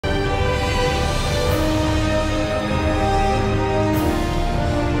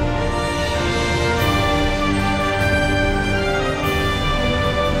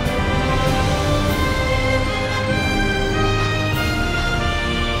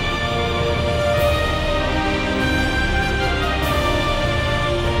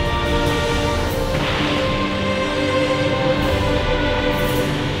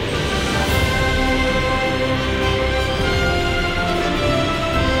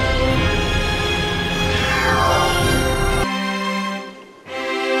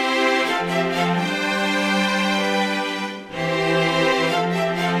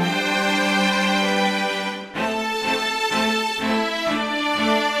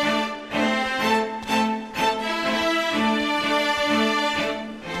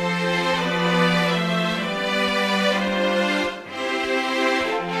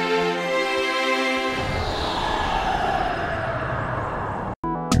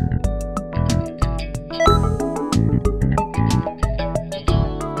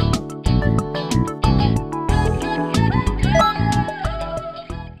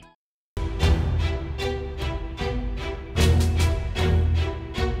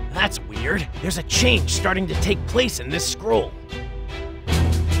weird. There's a change starting to take place in this scroll.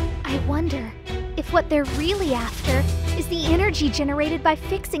 I wonder if what they're really after is the energy generated by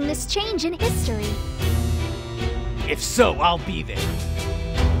fixing this change in history. If so, I'll be there.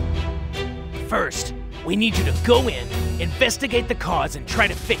 First, we need you to go in, investigate the cause, and try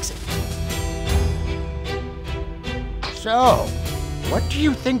to fix it. So, what do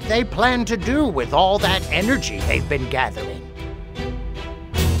you think they plan to do with all that energy they've been gathering?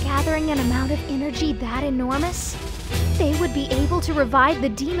 Gathering an amount of energy that enormous? They would be able to revive the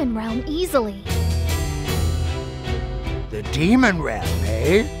demon realm easily. The demon realm,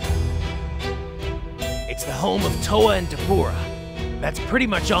 eh? It's the home of Toa and Deborah. That's pretty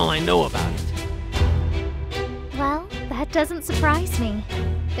much all I know about it. Well, that doesn't surprise me.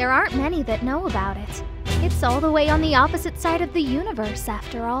 There aren't many that know about it. It's all the way on the opposite side of the universe,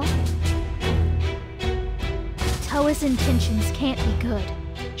 after all. Toa's intentions can't be good.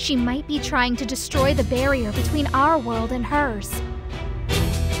 She might be trying to destroy the barrier between our world and hers.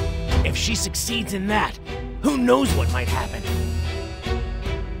 If she succeeds in that, who knows what might happen?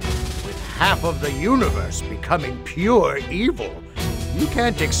 With half of the universe becoming pure evil, you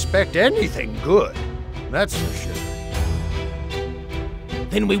can't expect anything good. That's for sure.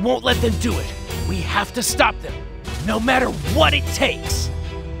 Then we won't let them do it. We have to stop them, no matter what it takes.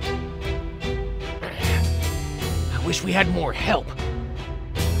 I wish we had more help.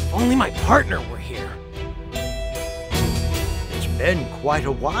 If only my partner were here. It's been quite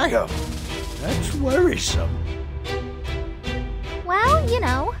a while. That's worrisome. Well, you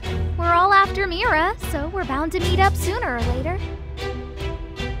know, we're all after Mira, so we're bound to meet up sooner or later.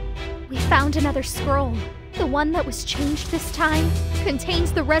 We found another scroll. The one that was changed this time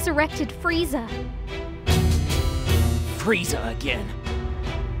contains the resurrected Frieza. Frieza again.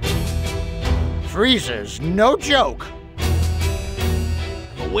 Frieza's no joke.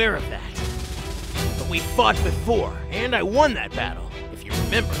 I'm aware of that. But we fought before, and I won that battle, if you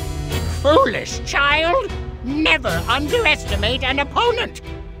remember. Foolish child! Never underestimate an opponent!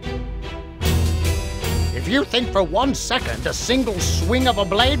 If you think for 1 second a single swing of a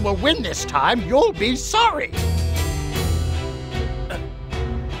blade will win this time, you'll be sorry!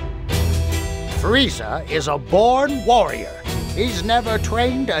 Frieza is a born warrior. He's never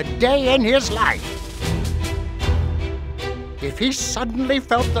trained a day in his life. If he suddenly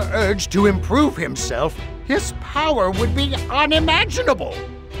felt the urge to improve himself, his power would be unimaginable.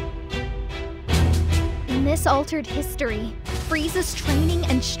 In this altered history, Frieza's training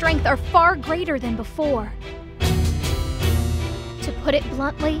and strength are far greater than before. To put it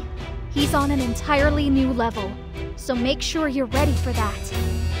bluntly, he's on an entirely new level, so make sure you're ready for that.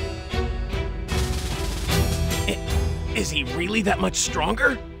 Is he really that much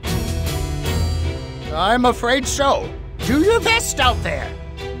stronger? I'm afraid so. Do your best out there.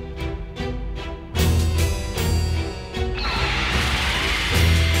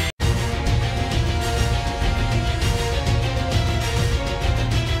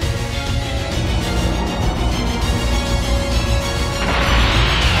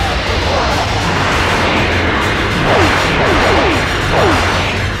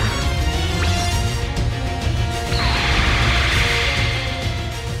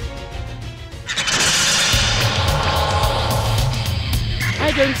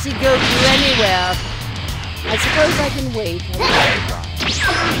 I don't see Goku anywhere. I suppose I can wait a little while.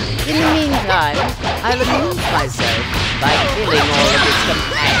 In the meantime, I'll amuse myself by killing all of its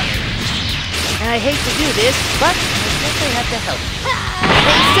companions. And I hate to do this, but I guess I have to help.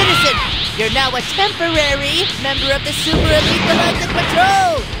 Hey, citizen! You're now a temporary member of the Super Elite Galactic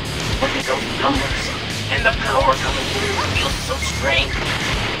Patrol! Look at those numbers, and the power coming through feels so strange.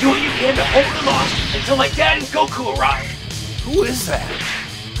 Do what you can to hold them off until my dad and Goku arrive. Who is that?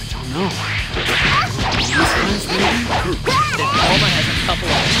 I don't know. Then Bulma has a couple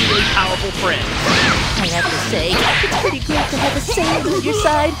of really powerful friends. I have to say, it's pretty great to have a saint on your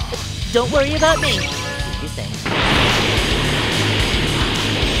side. Don't worry about me. Do your thing.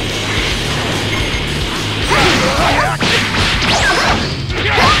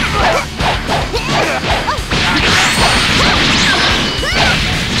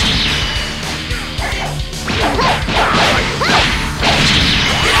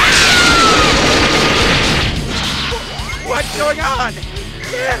 What's going on?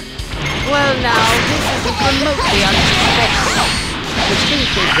 Well now, this isn't remotely unsuspected. The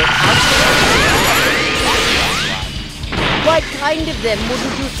truth is that what kind of them,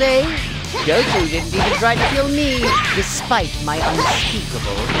 wouldn't you say? Goku didn't even try to kill me, despite my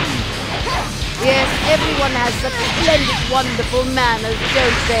unspeakable evil. Yes, everyone has such splendid, wonderful manners,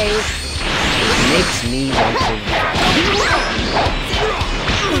 don't they? It makes me want to...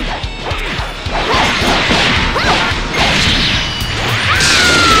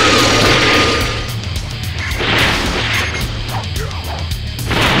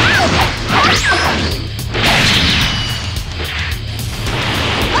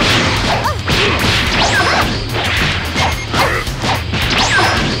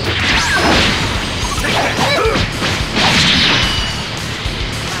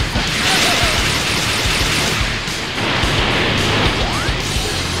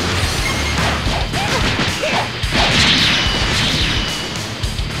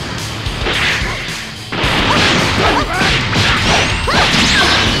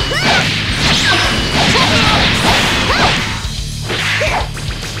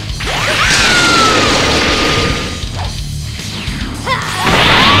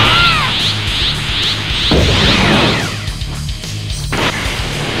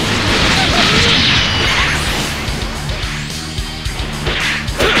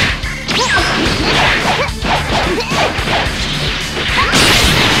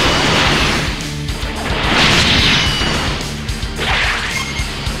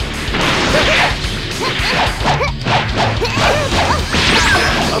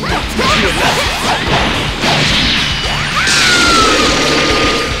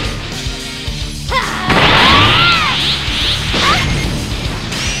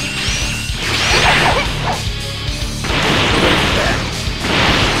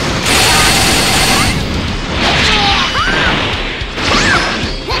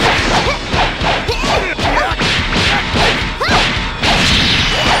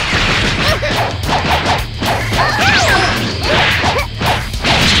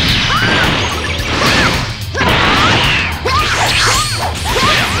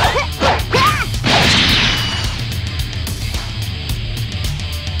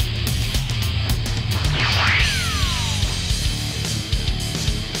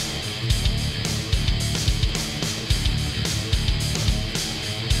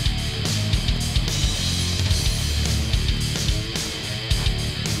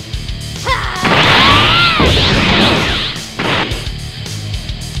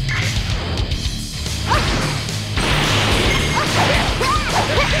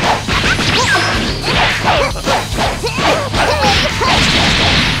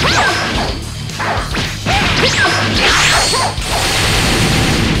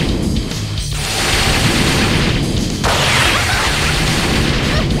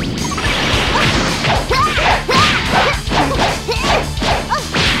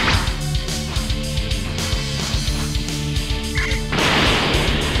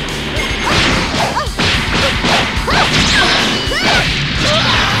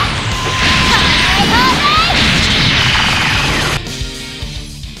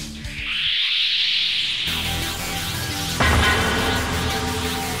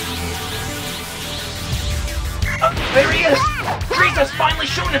 There he is! Frieza's finally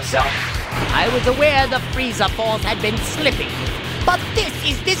shown himself! I was aware the Frieza force had been slipping, but this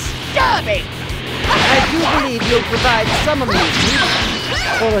is disturbing! I do believe you'll provide some amusement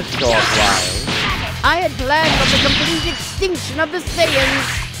for a short while. I had planned on the complete extinction of the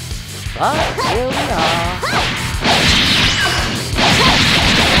Saiyans, but here we are.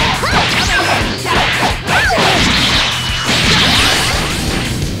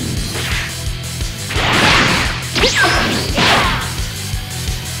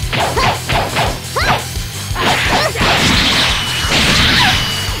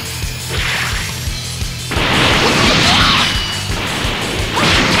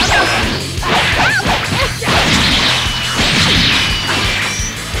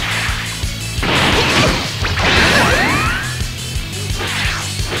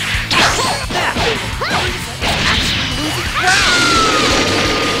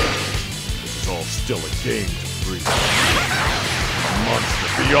 Still a game to breathe. A monster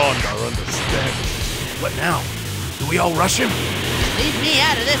beyond our understanding. What now? Do we all rush him? Leave me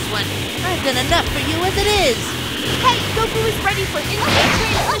out of this one. I've done enough for you as it is. Hey, Goku is ready for instant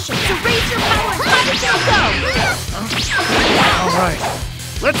transmission, so raise your power and time to go! All right,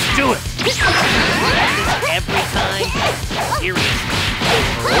 let's do it! Every time. Seriously.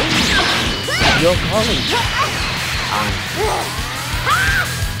 You're calling.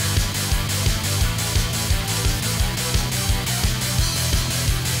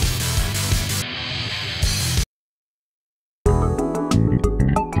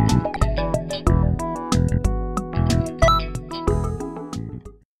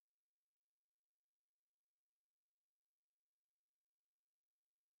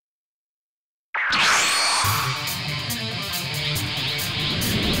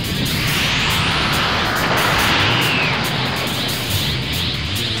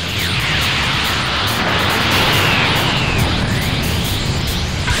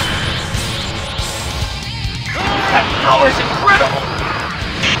 Power's incredible!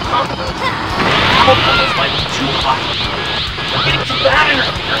 Outcomes might be too hot. We're getting too bad in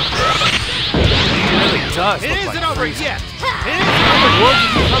here. It really does. It isn't over yet!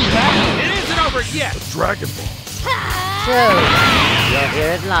 It isn't over yet! Dragon Ball. So, you're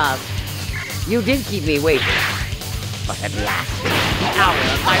here at last. You did keep me waiting. But at last, the hour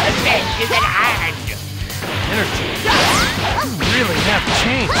of my revenge is at hand! Energy. You really have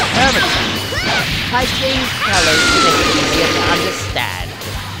changed, haven't you? I changed colors to make it easier to understand.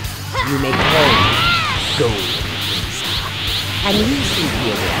 You may call me Gold. And you seem to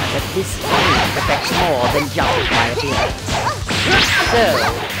be aware that this change affects more than just my appearance. So,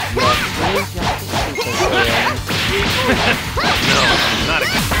 you're still just a Super Saiyan. No, not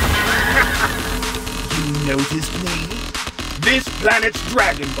again. You noticed me? This planet's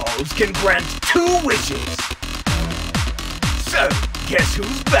Dragon Balls can grant 2 wishes. So, guess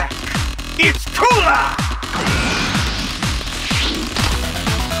who's back? It's Pela!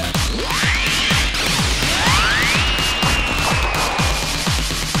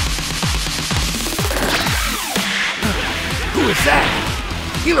 Who is that?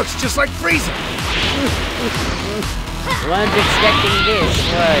 He looks just like Frieza. Weren't expecting this,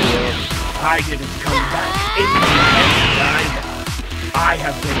 were you? I didn't come back empty-handed either. I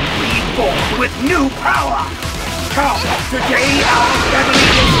have been reborn with new power! Come, today our family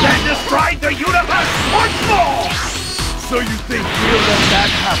will stand astride the universe once more! So you think we'll let that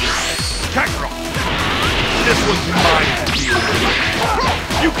happen? Kakarot! This was my idea.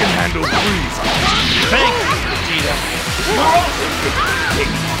 You can handle Frieza. Thank you, Vegeta. You're also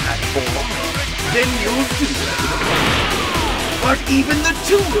taking on that form. Then you'll do it. But even the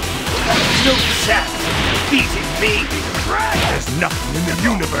 2 of you have no chance of defeating me. There's nothing in the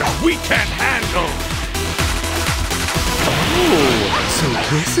universe we can't handle. Oh, so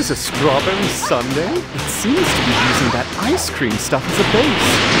this is a strawberry sundae? It seems to be using that ice cream stuff as a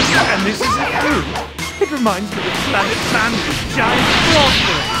base. And this is it too. It reminds me of Planet Man with giant frog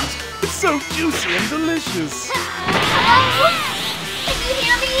brains. It's so juicy and delicious. Hello? Can you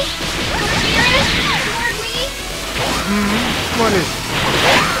hear me? Spirit? Toward me? What is it?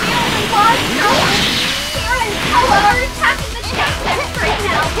 The only monster! Spirit and Pela are attacking the chest nest right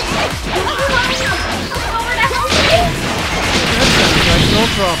now! Come over to help me! That sounds like no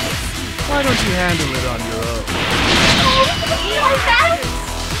problem. Why don't you handle it on your own? Your best!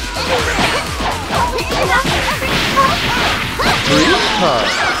 Green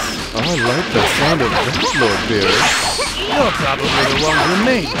cards. Oh, I like the sound of that, Lord Beerus. You're probably the one who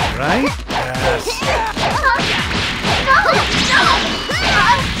made it, right? Yes.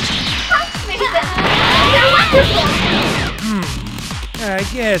 They're wonderful! I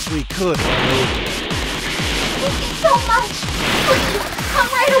guess we could. hate me so much. Please, come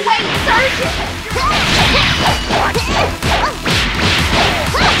right away, Sergeant.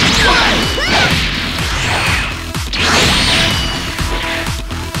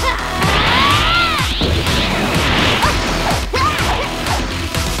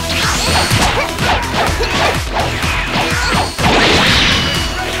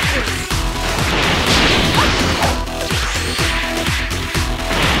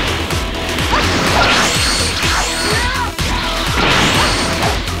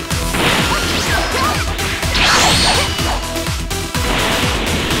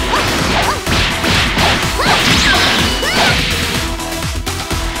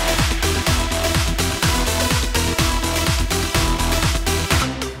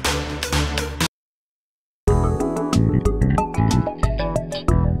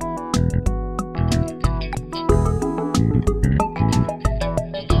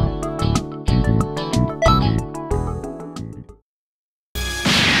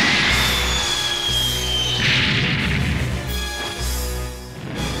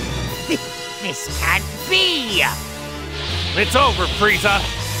 This can't be! It's over, Frieza!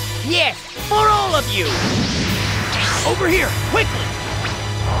 Yes, for all of you! Over here, quickly!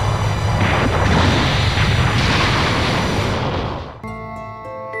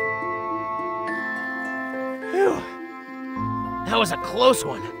 Phew. That was a close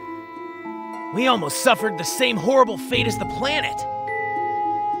one. We almost suffered the same horrible fate as the planet.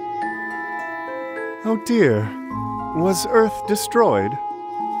 Oh dear. Was Earth destroyed?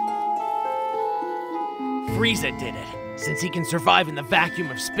 Frieza did it, since he can survive in the vacuum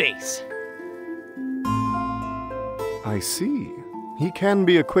of space. I see. He can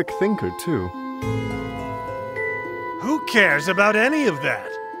be a quick thinker, too. Who cares about any of that?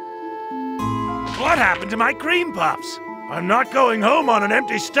 What happened to my cream puffs? I'm not going home on an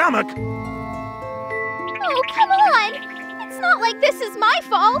empty stomach. Oh, come on! It's not like this is my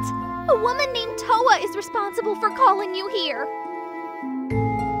fault! A woman named Toa is responsible for calling you here.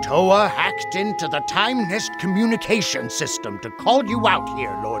 Toa hacked into the Time Nest communication system to call you out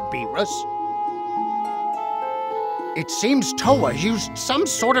here, Lord Beerus. It seems Toa used some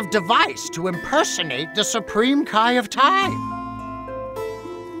sort of device to impersonate the Supreme Kai of Time.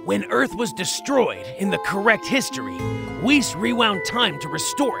 When Earth was destroyed in the correct history, Whis rewound time to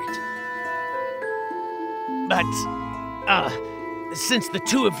restore it. But, since the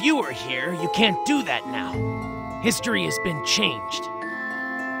two of you are here, you can't do that now. History has been changed.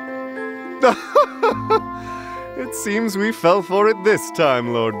 It seems we fell for it this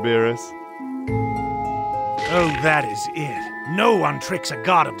time, Lord Beerus. Oh, that is it. No one tricks a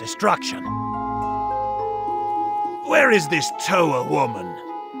god of destruction. Where is this Toa woman?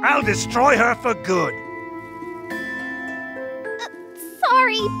 I'll destroy her for good.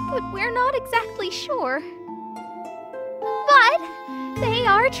 Sorry, but we're not exactly sure. But they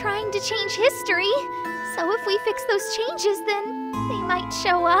are trying to change history, so if we fix those changes, then they might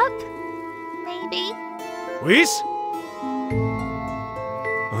show up. Maybe. Whis?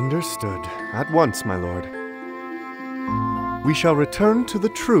 Understood. At once, my lord. We shall return to the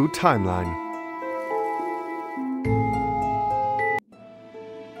true timeline.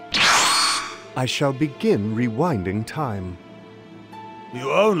 I shall begin rewinding time.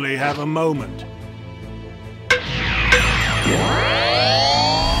 You only have a moment.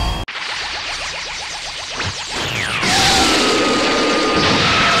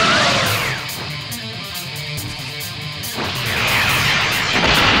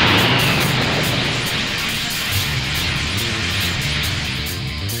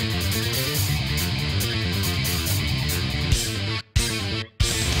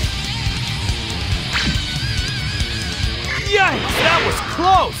 Yikes, that was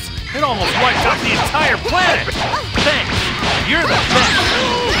close! It almost wiped out the entire planet! Thanks, you're the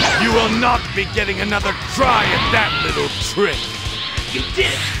best! You will not be getting another try at that little trick. You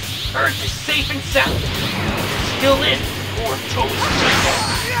did it! Earth is safe and sound. Still in, or toast.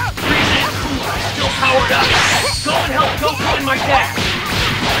 Frieza and Cooler are still powered up. Go and help Goku and my dad!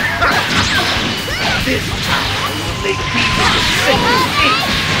 This time we will make peace with the sacred age.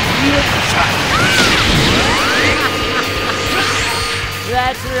 Real time.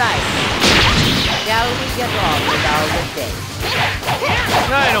 That's right. Shall we get on with our day?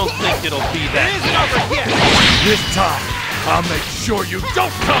 I don't think it'll be that. It isn't over yet! This time, I'll make sure you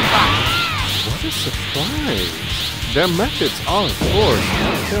don't come back! What a surprise! Their methods are forged.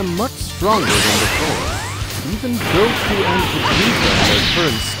 They're much stronger than before. Even Goku and Vegeta in their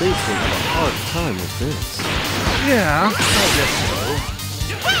current states will have a hard time with this. Yeah, I guess so.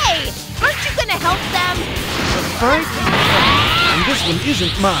 Hey! Aren't you gonna help them? The fight? And this one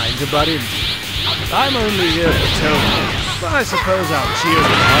isn't mine to butt into. I'm only here for Tony, but I suppose I'll cheer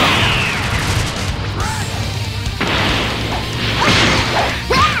them up.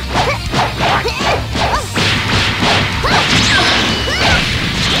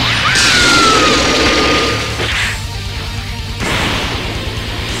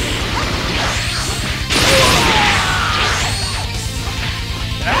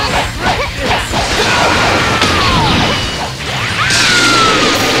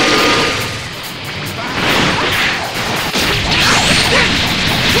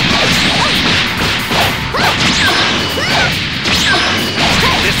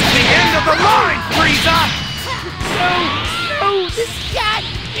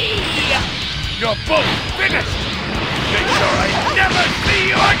 You're both finished! Make sure I never see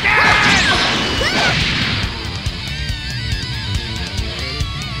you again!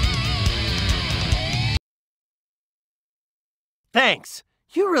 Thanks.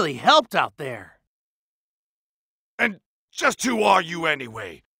 You really helped out there. And just who are you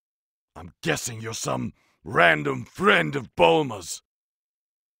anyway? I'm guessing you're some random friend of Bulma's.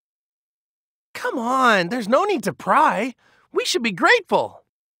 Come on, there's no need to pry. We should be grateful.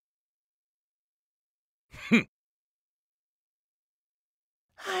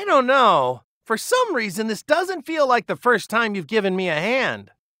 I don't know. For some reason, this doesn't feel like the first time you've given me a hand.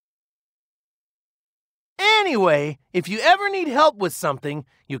 Anyway, if you ever need help with something,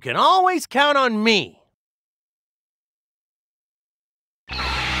 you can always count on me.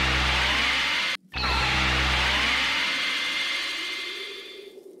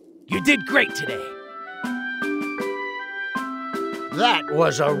 You did great today. That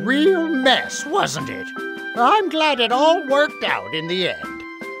was a real mess, wasn't it? I'm glad it all worked out in the end.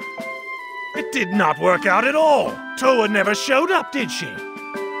 It did not work out at all. Toa never showed up, did she?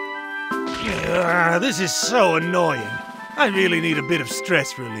 This is so annoying. I really need a bit of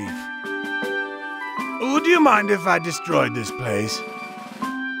stress relief. Would you mind if I destroyed this place?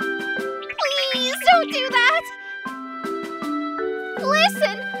 Please don't do that!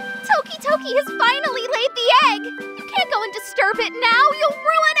 Listen! Toki has finally laid the egg! You can't go and disturb it now! You'll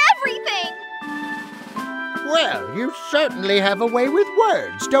ruin everything! Well, you certainly have a way with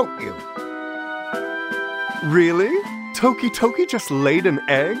words, don't you? Really? Toki just laid an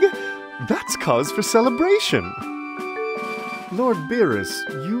egg? That's cause for celebration. Lord Beerus,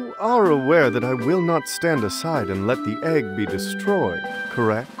 you are aware that I will not stand aside and let the egg be destroyed,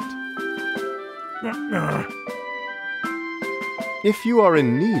 correct? If you are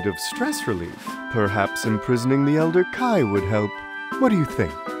in need of stress relief, perhaps imprisoning the Elder Kai would help. What do you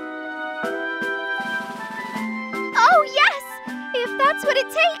think? Oh, yes! If that's what it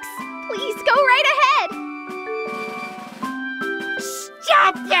takes, please go right ahead!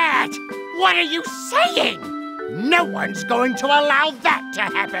 Stop that! What are you saying? No one's going to allow that to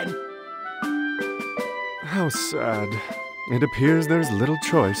happen! How sad. It appears there's little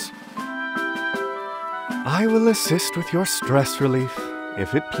choice. I will assist with your stress relief,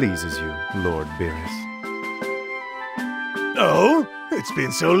 if it pleases you, Lord Beerus. Oh, it's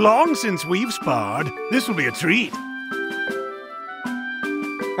been so long since we've sparred. This will be a treat.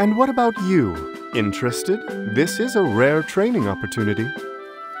 And what about you? Interested? This is a rare training opportunity.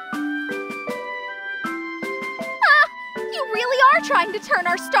 You really are trying to turn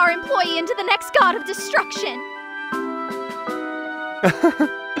our star employee into the next god of destruction!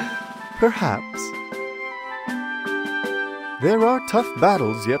 Perhaps. There are tough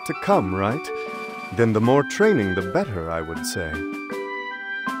battles yet to come, right? Then the more training, the better, I would say.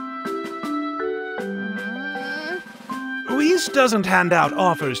 Whis doesn't hand out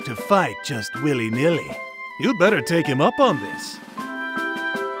offers to fight just willy-nilly. You'd better take him up on this.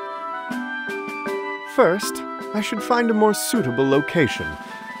 First, I should find a more suitable location.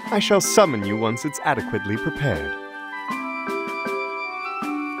 I shall summon you once it's adequately prepared.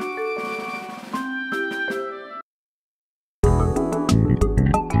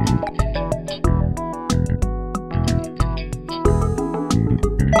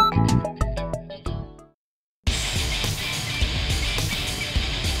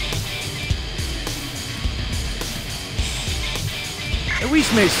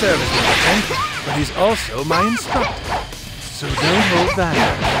 Whis may serve as my attendant, but he's also my instructor. So don't hold back.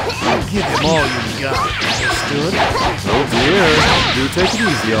 Give him all you got. Understood? Oh dear. Do take it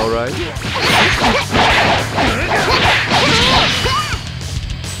easy, all right?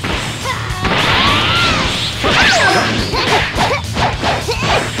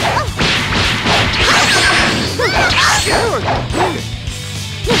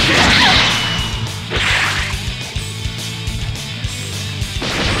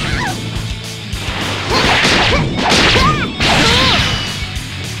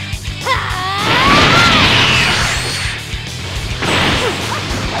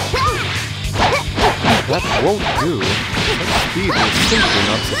 won't do. Such speed will simply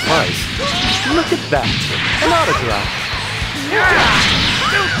not suffice. Look at that! An autograph!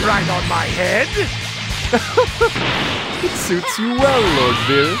 Don't ride on my head! It suits you well, Lord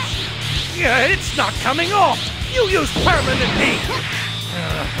Beerus. Yeah, it's not coming off! You use permanent ink!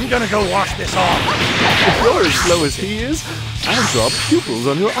 I'm gonna go wash this off. If you're as slow as he is, I'll draw pupils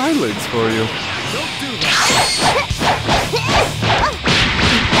on your eyelids for you. Don't do that.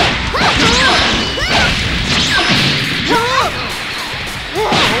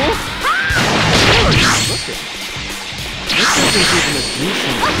 Look at this isn't even a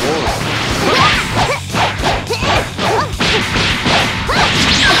decent war.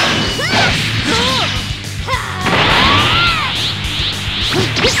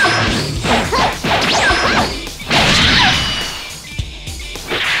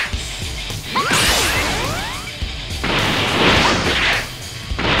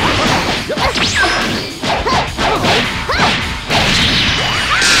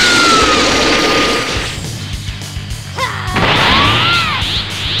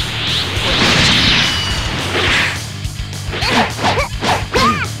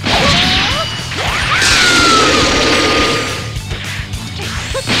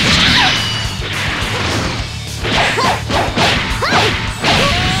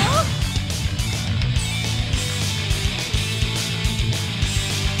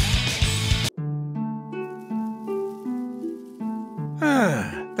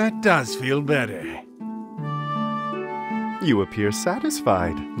 That does feel better. You appear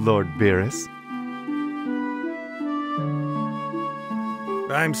satisfied, Lord Beerus.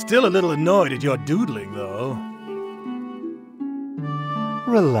 I'm still a little annoyed at your doodling, though.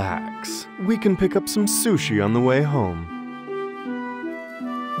 Relax. We can pick up some sushi on the way home.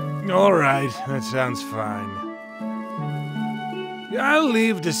 All right, that sounds fine. I'll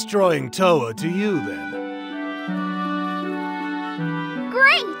leave destroying Toa to you, then.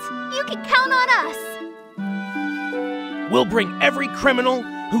 Great! You can count on us! We'll bring every criminal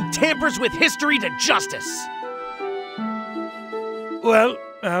who tampers with history to justice. Well,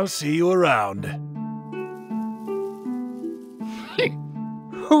 I'll see you around.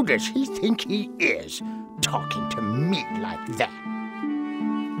 Who does he think he is, talking to me like that?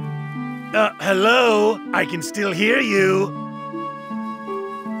 Hello? I can still hear you.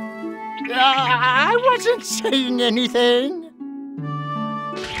 I wasn't saying anything.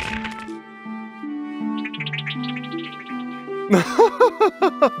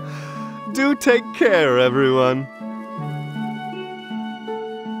 Do take care, everyone.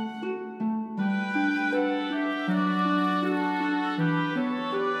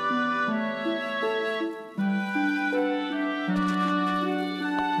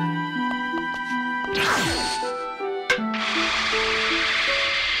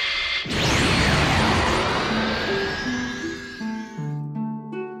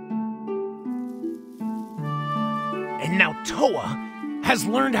 And now Toa has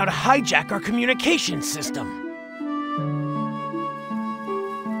learned how to hijack our communication system.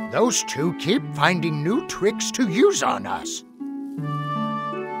 Those two keep finding new tricks to use on us.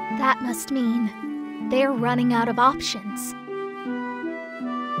 That must mean they're running out of options.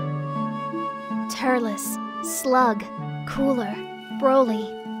 Turles, Slug, Cooler, Broly,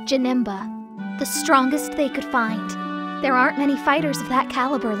 Janemba. The strongest they could find. There aren't many fighters of that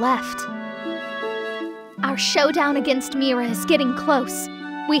caliber left. Our showdown against Mira is getting close.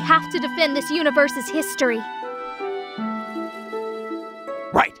 We have to defend this universe's history.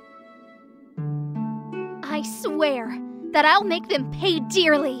 Right. I swear that I'll make them pay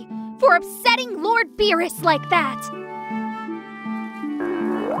dearly for upsetting Lord Beerus like that.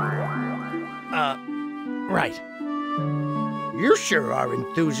 Right. You sure are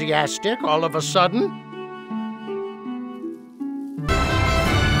enthusiastic all of a sudden.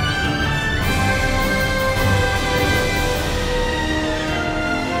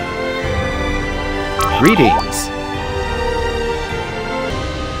 Greetings.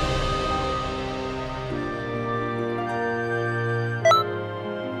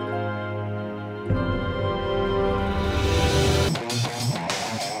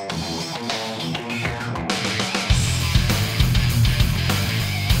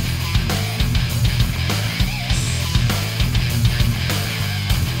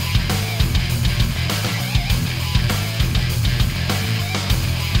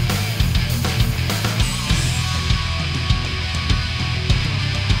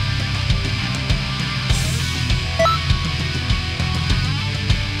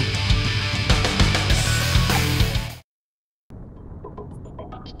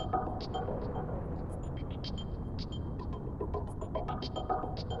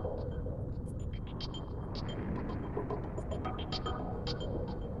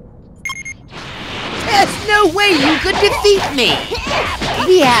 There's no way you could defeat me!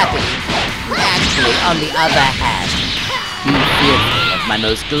 Be happy. Actually, on the other hand, be fearful of my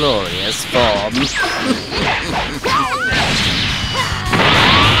most glorious form.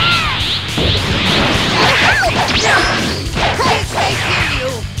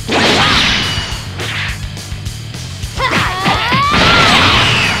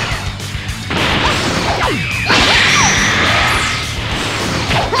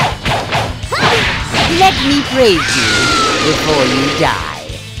 Let me praise you before you die.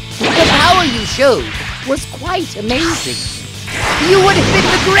 The power you showed was quite amazing. You would have been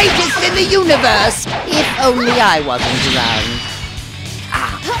the greatest in the universe if only I wasn't around.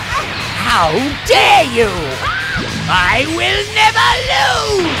 How dare you! I will never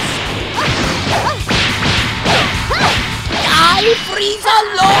lose! I, Frieza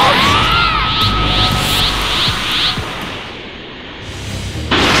Lord!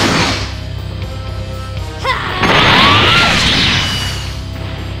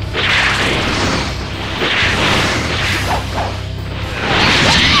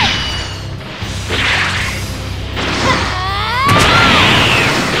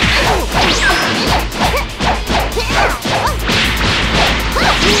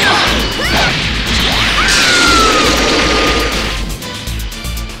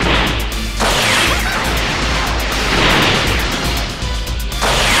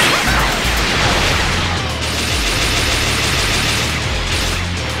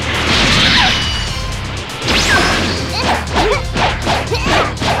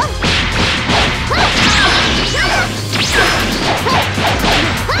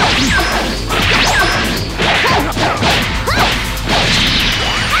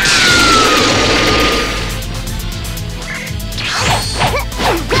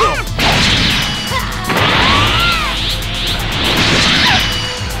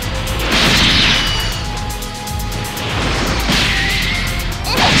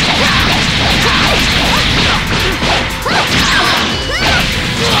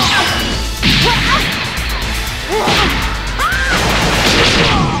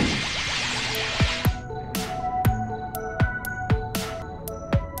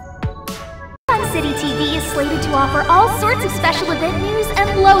 Offer all sorts of special event news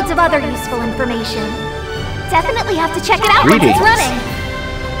and loads of other useful information. Definitely have to check it out when it's running.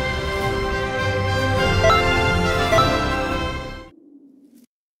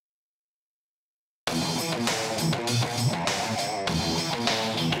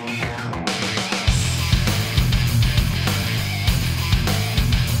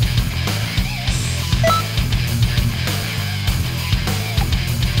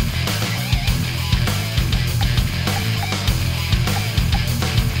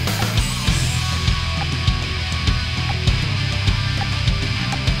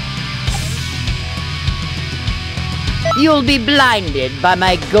 You'll be blinded by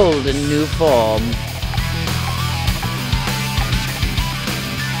my golden new form.